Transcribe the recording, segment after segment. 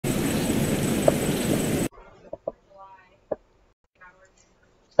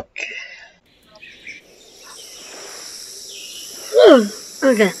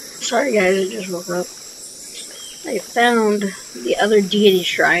Okay, sorry guys, I just woke up. I found the other deity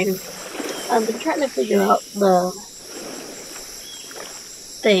shrine. I've been trying to figure out the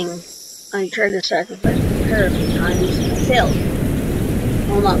thing. I tried to sacrifice my parrot a few times and I failed.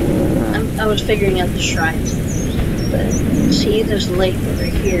 Hold on, I was figuring out the shrine. But see this lake over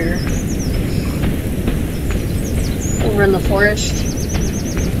here. Over in the forest.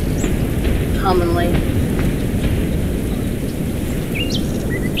 Common lake.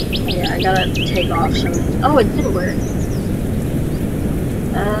 Yeah, I gotta take off some. Oh, it did work.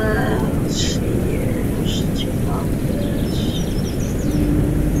 Let's see here. Just take off this.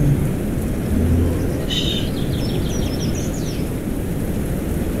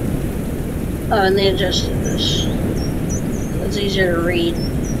 Oh, and they adjusted this. It's easier to read. I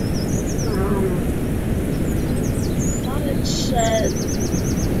thought it said.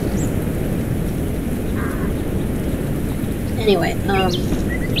 Anyway,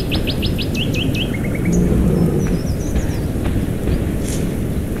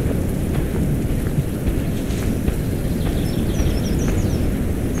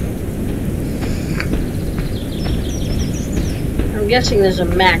 I'm guessing there's a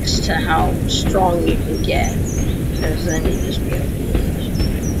max to how strong you can get, because then you just be able to do this.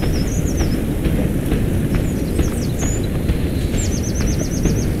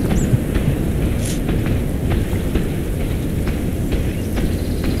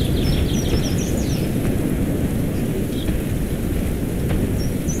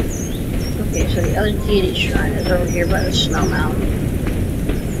 Okay, so the other deity shrine is over here by the snow mountain.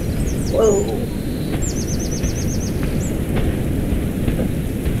 Whoa.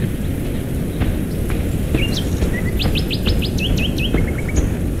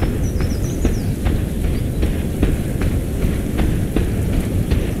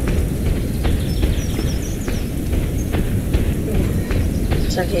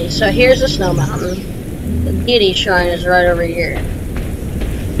 Okay, so here's the snow mountain. The deity shrine is right over here.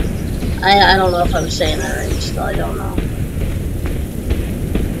 I don't know if I'm saying that right, still I don't know.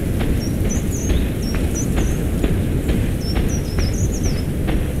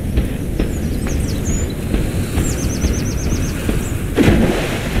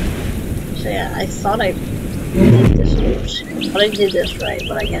 So yeah, I thought I did this. Oops. But I did this right,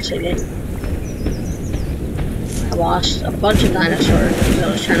 but I guess I didn't. I lost a bunch of dinosaurs because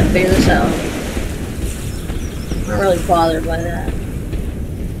I was trying to figure this out. I'm not really bothered by that.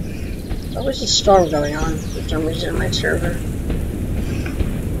 There's always a storm going on for some reason in my server.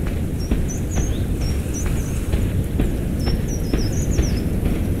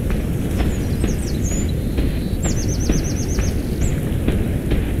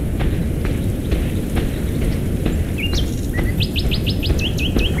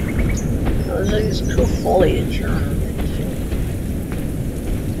 Oh, there's like this cool foliage around it too.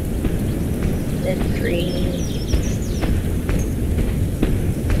 Dead green.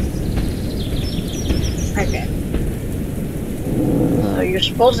 Okay. So you're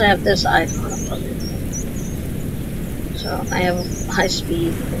supposed to have this icon up on it. So I have high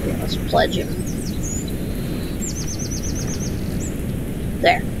speed. Okay, let's pledge him.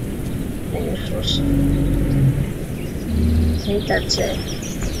 There. And you're supposed to. I think that's it.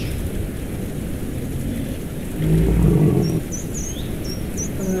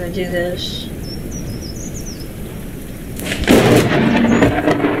 I'm gonna do this.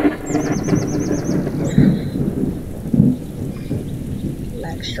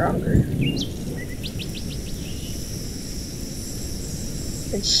 Stronger.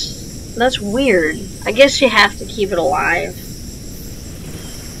 That's weird. I guess you have to keep it alive.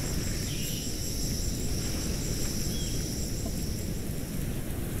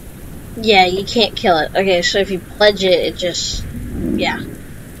 Yeah, you can't kill it. Okay, so if you pledge it, it just, yeah.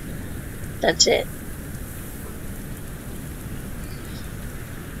 That's it.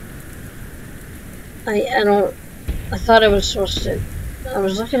 I thought I was supposed to. I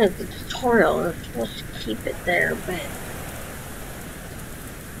was looking at the tutorial and I was supposed to keep it there, but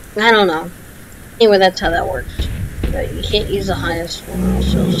I don't know. Anyway, that's how that works. But you can't use the highest one, or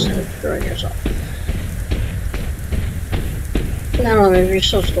else you'll just end up throwing yourself. I don't know, maybe you're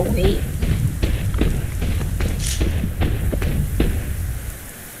supposed to wait.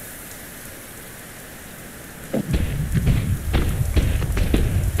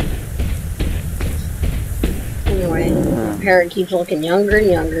 Anyway, the parrot keeps looking younger and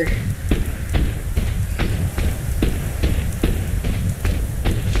younger.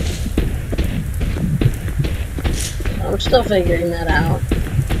 I'm still figuring that out.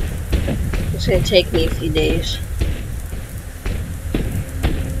 It's gonna take me a few days.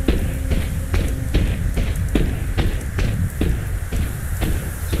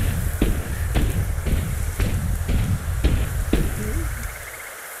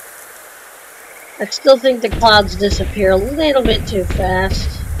 I still think the clouds disappear a little bit too fast.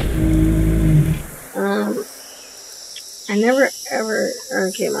 I never ever...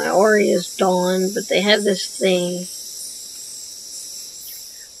 Okay, my Ori is dawn, but they have this thing.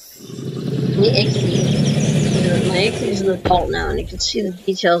 The Ichthy. My Ichthy's an adult now, and you can see the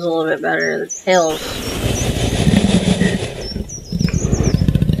details a little bit better. The tails.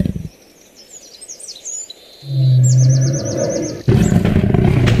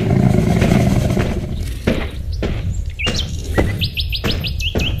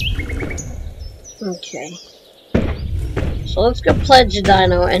 Okay. So let's go pledge a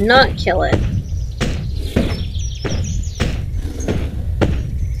dino and not kill it.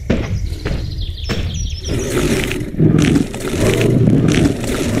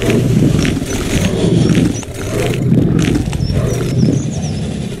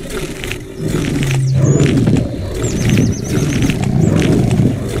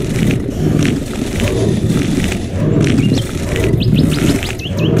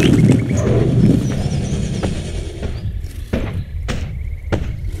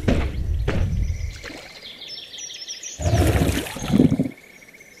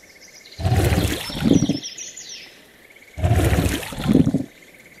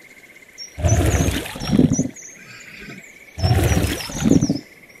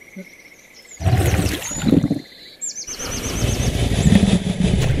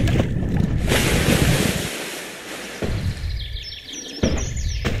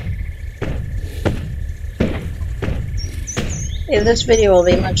 Yeah, this video will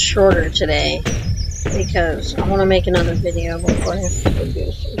be much shorter today because I want to make another video before I have to go do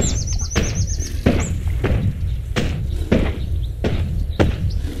some stuff.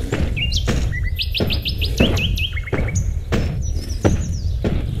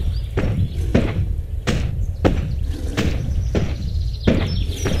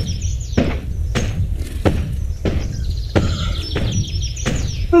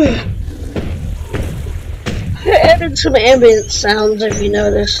 I added some ambient sounds if you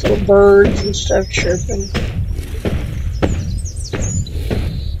notice, little birds and stuff chirping.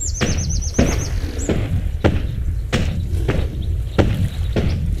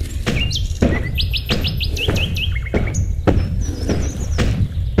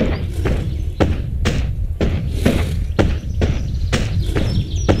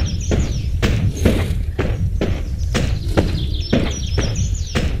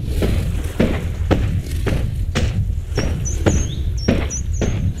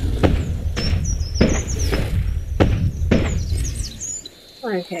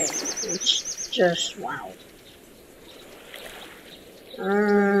 Okay, it's just wild.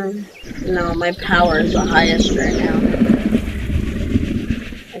 No, my power is the highest right now.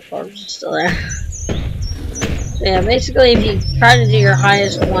 My corpse is still there. So yeah, basically if you try to do your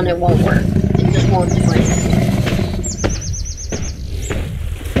highest one, it won't work. It just won't do anything.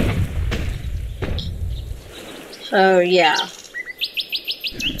 So yeah.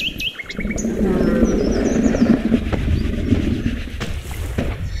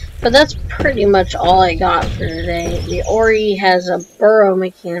 But that's pretty much all I got for today. The Ori has a burrow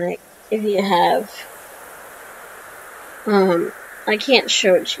mechanic if you have. I can't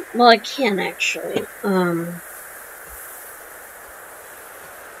show it to you. Well, I can actually.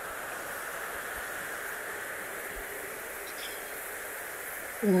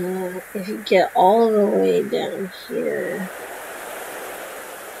 If you get all the way down here,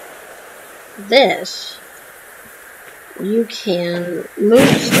 this, you can move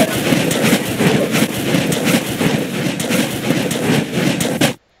stuff.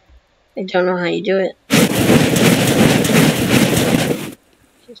 I don't know how you do it.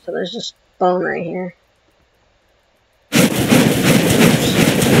 So there's this bone right here.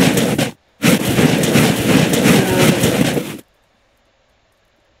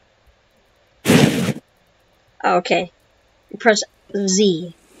 Okay. You press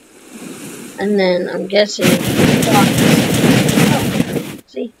Z. And then I'm guessing. Oh,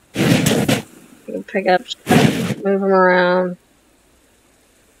 see? You can pick up stuff, move them around.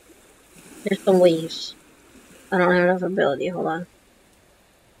 There's some leaves. I don't have enough ability. Hold on.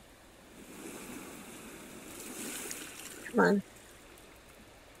 Come on.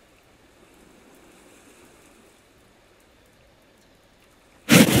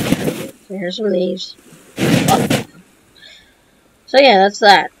 So here's some leaves. Oh. So yeah, that's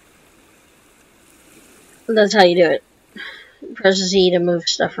that. That's how you do it. Press Z to move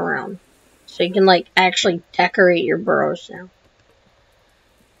stuff around. So you can, like, actually decorate your burrows now.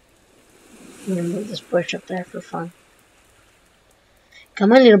 I'm gonna move this bush up there for fun.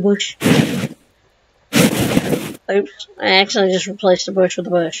 Come on, little bush. Oops, I accidentally just replaced the bush with a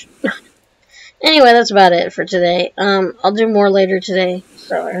bush. Anyway, that's about it for today. I'll do more later today.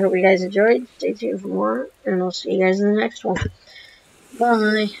 So I hope you guys enjoyed. Stay tuned for more, and I'll see you guys in the next one.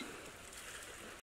 Bye.